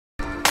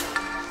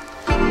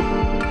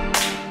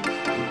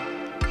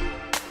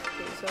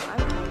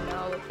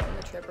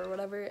trip or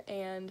whatever,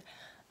 and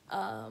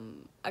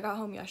I got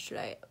home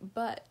yesterday.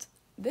 But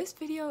this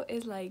video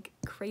is like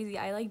crazy.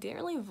 I like didn't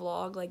really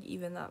vlog like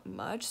even that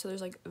much, so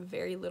there's like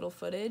very little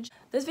footage.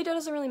 This video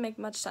doesn't really make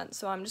much sense,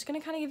 so I'm just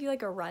gonna kind of give you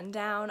like a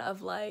rundown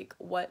of like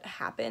what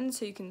happened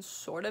so you can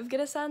sort of get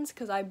a sense,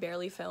 because I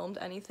barely filmed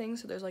anything,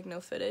 so there's like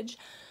no footage.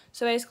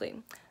 So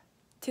basically,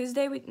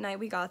 Tuesday night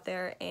we got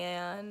there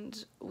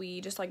and we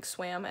just like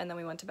swam and then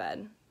we went to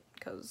bed,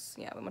 because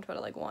yeah, we went to bed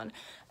at like 1.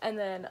 And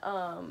then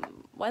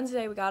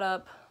Wednesday we got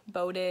up,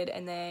 boated,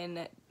 and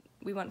then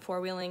we went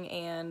four-wheeling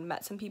and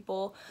met some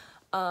people.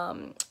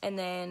 And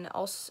then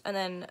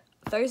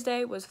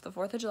Thursday was the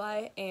 4th of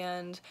July,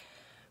 and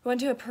we went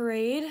to a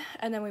parade,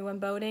 and then we went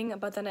boating,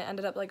 but then it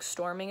ended up like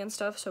storming and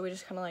stuff, so we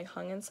just kind of like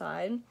hung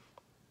inside.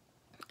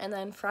 And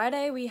then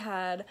Friday we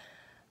had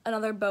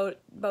another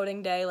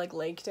boating day, like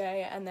lake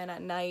day, and then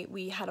at night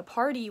we had a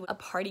party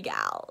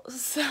gal.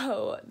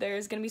 So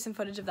there's gonna be some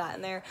footage of that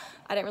in there.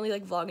 I didn't really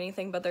like vlog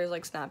anything, but there's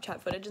like Snapchat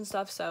footage and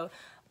stuff, so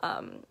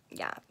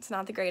yeah, it's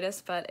not the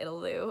greatest, but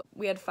it'll do.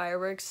 We had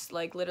fireworks,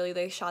 like literally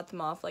they shot them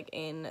off like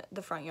in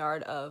the front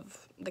yard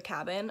of the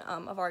cabin,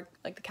 of our,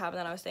 like the cabin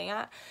that I was staying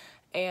at,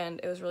 and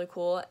it was really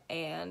cool,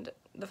 and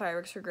the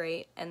fireworks were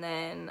great. And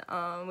then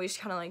we just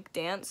kind of like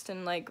danced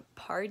and like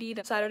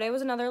partied. Saturday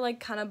was another like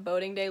kind of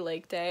boating day,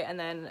 lake day, and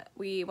then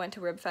we went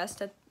to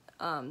Ribfest at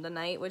the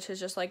night, which is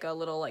just like a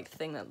little like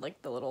thing that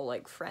like the little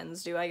like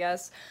friends do, I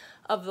guess,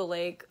 of the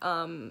lake.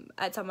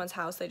 At someone's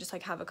house they just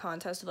like have a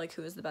contest of like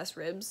who is the best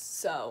ribs,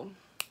 so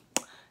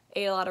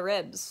ate a lot of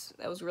ribs.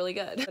 That was really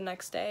good. The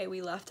next day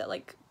we left at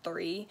like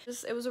 3.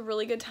 It was a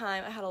really good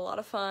time. I had a lot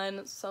of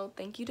fun, so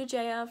thank you to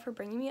Jaya for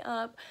bringing me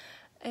up,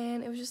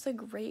 and it was just a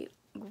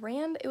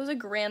it was a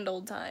grand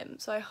old time.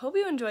 So I hope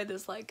you enjoyed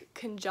this like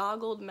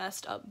conjoggled,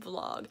 messed up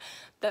vlog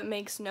that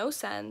makes no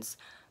sense,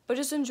 but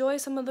just enjoy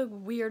some of the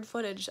weird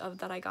footage of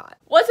that I got.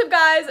 What's up,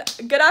 guys?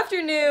 Good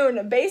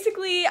afternoon.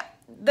 Basically,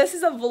 this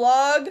is a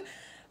vlog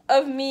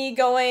of me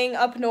going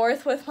up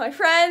north with my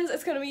friends.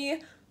 It's gonna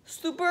be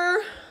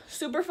super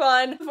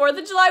fun. 4th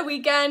of July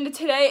weekend.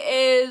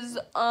 Today is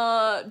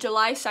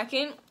July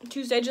 2nd,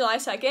 Tuesday, July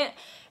 2nd,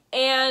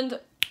 and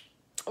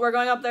we're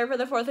going up there for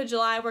the 4th of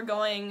July. We're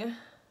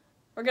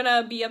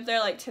gonna be up there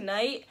like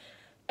tonight,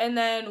 and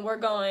then we're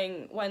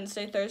going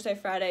Wednesday, Thursday,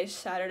 Friday,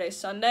 Saturday,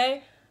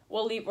 Sunday.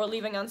 We're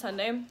leaving on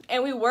Sunday,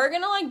 and we were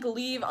gonna like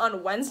leave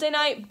on Wednesday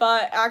night,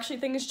 but actually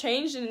things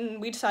changed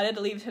and we decided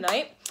to leave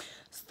tonight.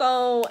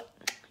 So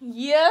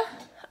yeah,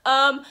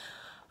 I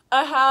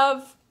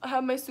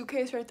have my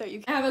suitcase right there.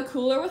 I have a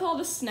cooler with all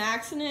the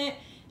snacks in it,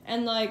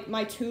 and like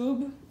my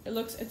tube.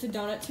 It's a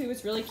donut tube.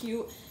 It's really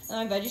cute.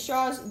 And my veggie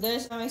straws.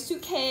 This, my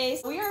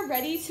suitcase. We are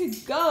ready to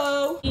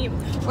go.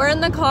 We're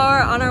in the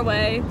car on our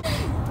way.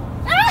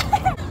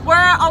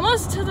 We're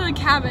almost to the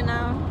cabin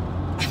now.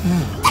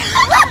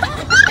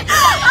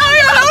 Oh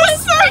yeah, that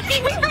was so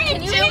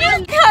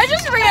cute. Can I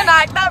just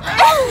reenact that?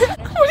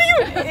 What are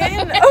you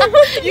in?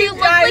 Oh, you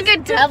look like a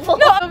devil.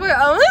 No, we're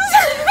almost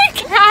to the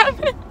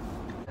cabin.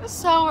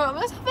 So we're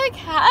almost at the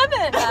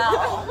cabin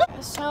now.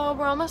 So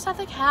we're almost at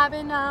the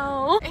cabin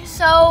now.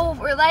 So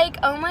we're like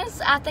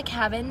almost at the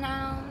cabin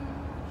now.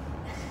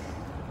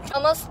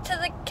 Almost to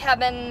the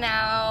cabin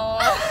now.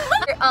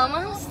 We're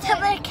almost to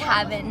the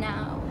cabin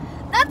now.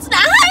 That's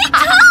not how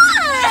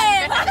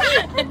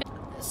you talk!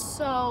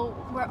 So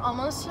we're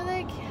almost to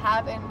the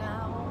cabin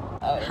now.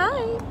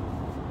 Hi.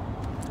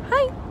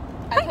 Hi.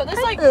 I put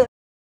this like...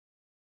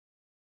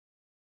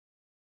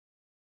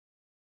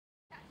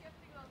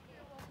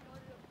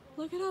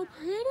 Look at how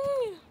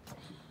pretty.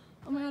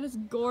 Oh my god, it's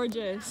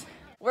gorgeous.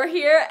 We're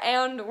here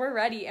and we're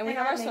ready, and we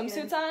have our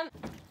swimsuits on.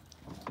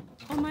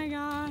 Oh my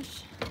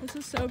gosh, this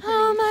is so pretty.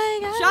 Oh my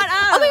god. Shut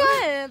up. Oh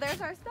my god,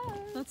 there's our stuff.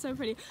 That's so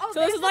pretty. Oh,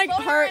 so this is like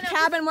her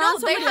cabin. We're on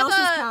somebody else's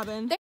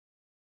cabin.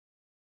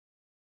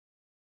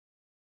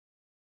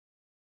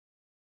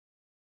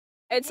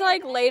 It's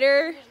like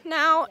later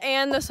now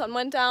and the sun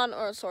went down,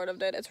 or sort of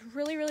did. It's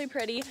really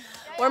pretty.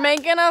 We're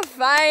making a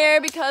fire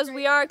because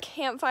we are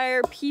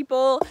campfire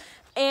people,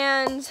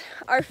 and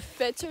our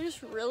fits are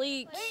just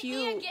really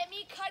cute. Get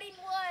me cutting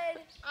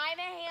wood. I'm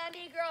a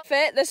handy girl.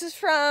 Fit, this is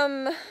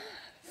from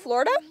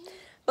Florida,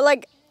 but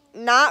like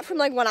not from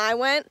like when I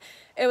went.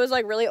 It was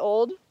like really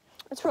old.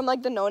 It's from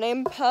like the No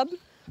Name pub.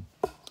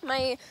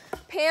 My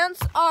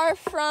pants are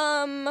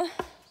from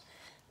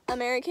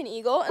American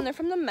Eagle, and they're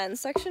from the men's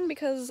section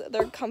because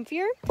they're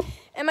comfier,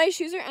 and my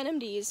shoes are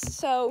NMDs.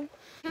 So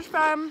It's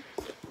from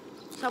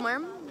somewhere.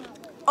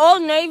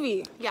 Old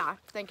Navy. Yeah,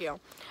 thank you.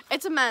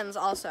 It's a men's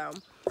also.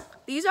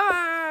 These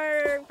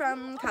are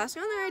from Costco,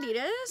 and they're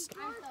Adidas,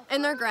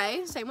 and they're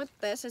gray. Same with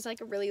this. It's like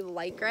a really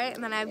light gray,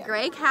 and then I have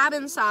gray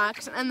cabin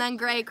socks, and then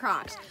gray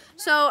Crocs.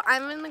 So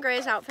I'm in the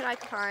grayest outfit I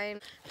could find.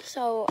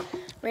 So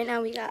right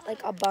now we got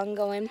like a bun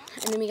going,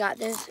 and then we got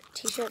this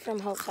t-shirt from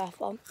Hope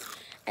Softball,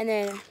 and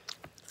then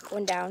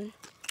going down,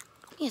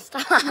 yeah,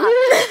 stop.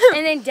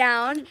 And then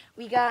down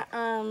we got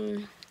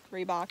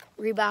Reebok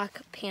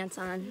pants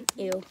on,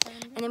 ew.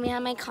 And then we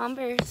have my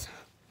Converse.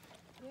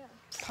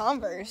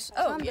 Converse.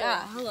 Oh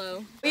yeah,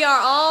 hello. We are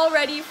all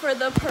ready for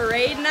the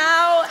parade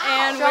now,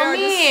 and we're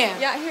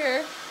yeah,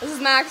 here. This is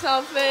Mac's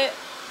outfit.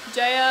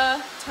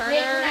 Jaya,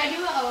 Turner,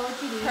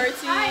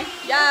 Percy.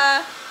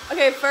 Yeah.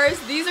 Okay,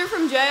 first, these are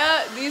from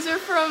Jaya. These are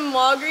from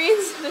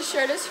Walgreens. This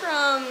shirt is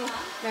from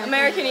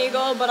American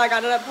Eagle, but I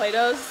got it at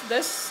Plato's.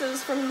 This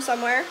is from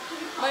somewhere.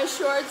 My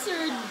shorts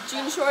are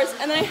jean shorts,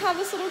 and then I have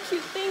this little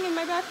cute thing in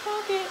my back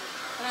pocket.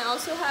 And I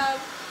also have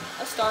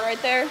a star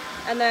right there.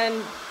 And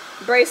then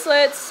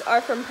bracelets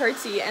are from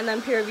Percy, and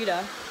then Pura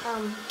Vida.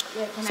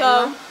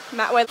 So,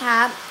 Matt with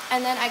hat,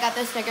 and then I got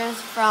the stickers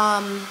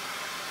from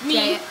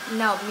me.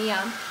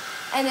 Mia.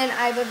 And then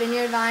I have a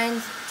Vineyard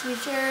Vines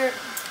t-shirt.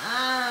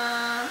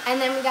 And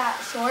then we got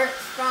shorts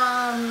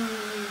from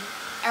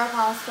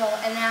Aeropostale,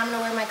 and then I'm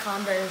gonna wear my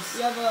Converse.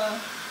 You have a...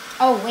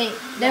 Oh wait,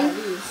 then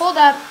hold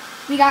up.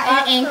 We got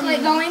an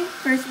anklet going.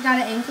 First we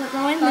got an anklet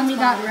going, then we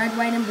got red,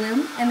 white, and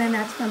blue, and then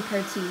that's from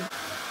Percy.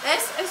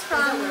 This is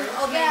from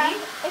Old Navy.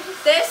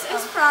 This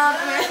is from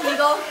American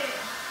Eagle.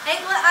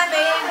 Anklet I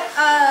made.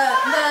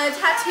 The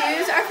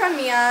tattoos are from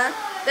Mia.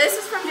 This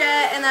is from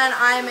Jet, and then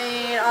I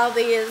made all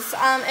these.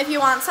 If you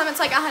want some, it's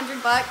like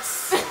 $100.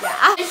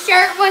 Yeah. The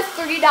shirt was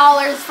 $3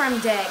 from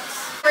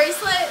Dick's.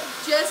 Bracelet,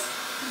 just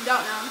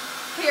don't know.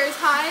 Hair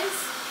ties.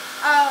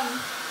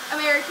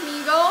 American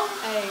Eagle.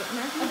 Hey,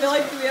 I feel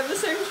like we have the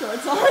same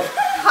shorts on.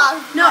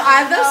 No, I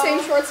have those same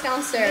shorts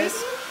downstairs.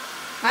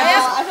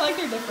 I feel like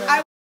they're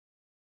different.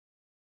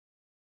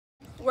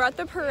 We're at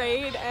the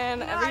parade,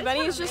 and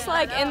everybody's just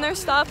like in their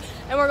stuff,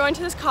 and we're going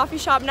to this coffee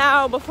shop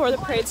now before the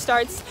parade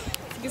starts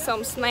to get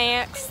some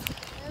snacks.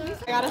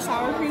 I got a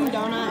sour cream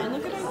donut, and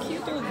look at how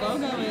cute their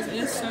logo is. It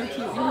is so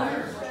cute in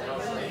here.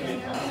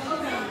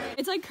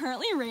 It's like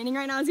currently raining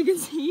right now, as you can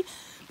see,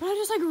 but I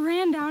just like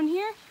ran down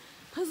here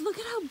because look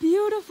at how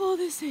beautiful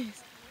this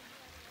is.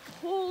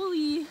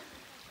 Holy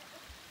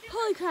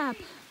crap.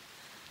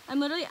 I'm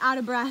literally out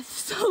of breath,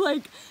 so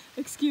like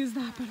excuse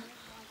that, but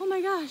oh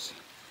my gosh.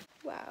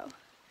 Wow.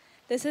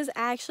 This is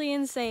actually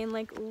insane.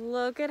 Like,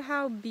 look at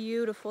how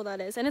beautiful that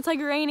is. And it's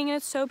like raining, and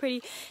it's so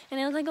pretty. And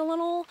it's like a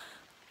little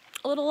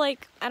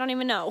like, I don't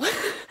even know.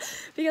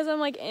 Because I'm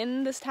like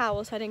in this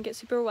towel, so I didn't get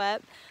super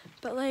wet.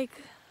 But like,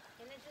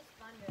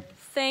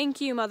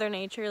 thank you, Mother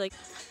Nature. Like,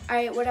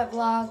 alright, what up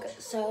vlog?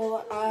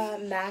 So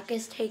Mac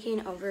is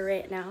taking over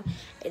right now.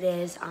 It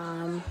is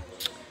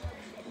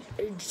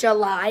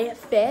July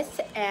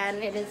 5th, and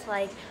it is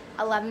like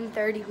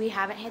 11:30. We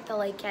haven't hit the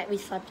lake yet. We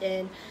slept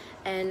in.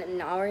 And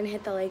now we're gonna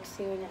hit the lake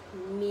soon.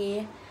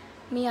 Mia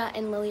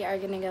and Lily are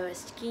gonna go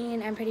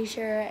skiing, I'm pretty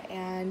sure.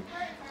 And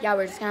yeah,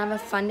 we're just gonna have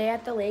a fun day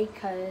at the lake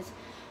because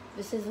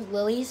this is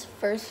Lily's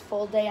first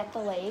full day at the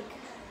lake.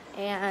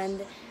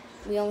 And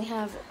we only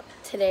have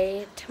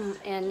today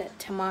and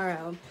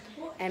tomorrow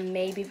and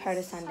maybe part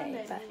of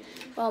Sunday. But,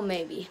 well,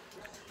 maybe.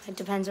 It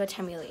depends what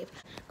time we leave.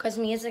 Because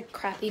Mia's a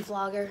crappy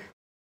vlogger.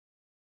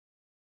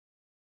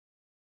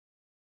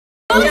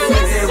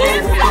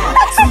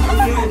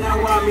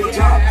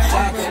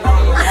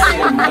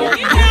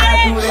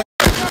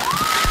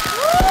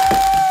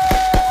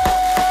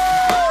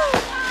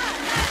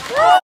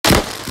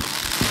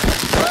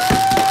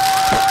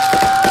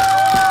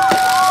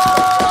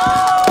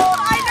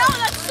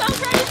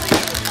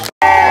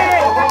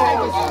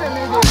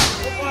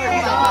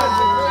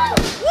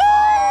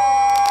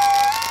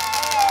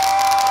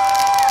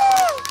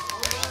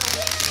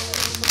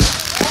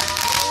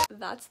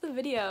 That's the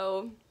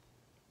video.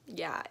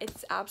 Yeah,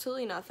 it's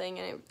absolutely nothing,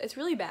 and it's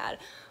really bad,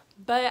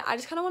 but I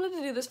just kind of wanted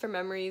to do this for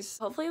memories.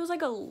 Hopefully it was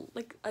like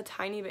a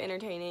tiny bit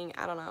entertaining.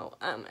 I don't know.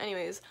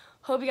 Anyways,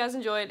 hope you guys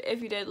enjoyed.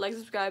 If you did, like,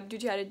 subscribe, do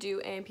what you had to do,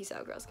 and peace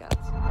out, Girl Scouts.